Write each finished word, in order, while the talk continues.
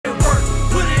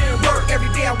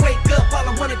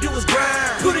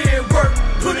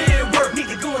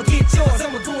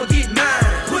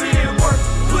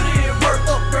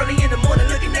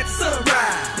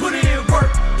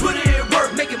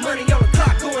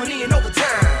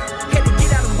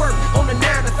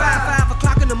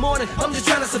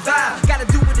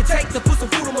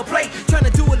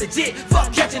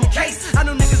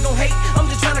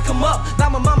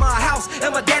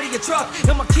truck,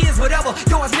 and my kids, whatever.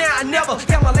 Yours now, I never.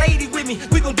 Got my lady with me,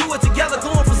 we gon' do it together.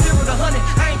 Going from 0 to 100,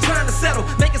 I ain't trying to settle.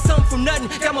 Making something from nothing,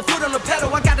 got my foot on the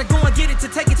pedal. I gotta go and get it to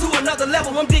take it to another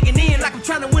level. I'm digging in like I'm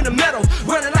trying to win a medal.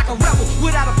 Running like a rebel,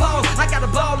 without a pause. I got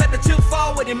a ball, let the chip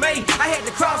fall what it may. I had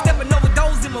to cross, stepping over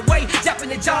those in my way. Japping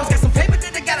the jaws, got some paper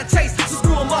that I gotta chase. So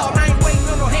screw them all, I ain't waiting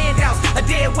on no handouts. A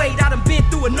dead weight, I done been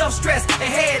through enough stress and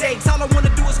headaches. All I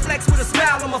wanna do is flex with a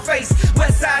smile on my face.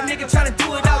 West side nigga trying to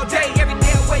do it all day. Every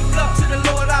day I wake up to the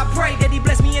Lord, I pray that he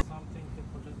bless me.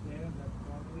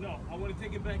 No, I want to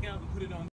take it back out and put it on.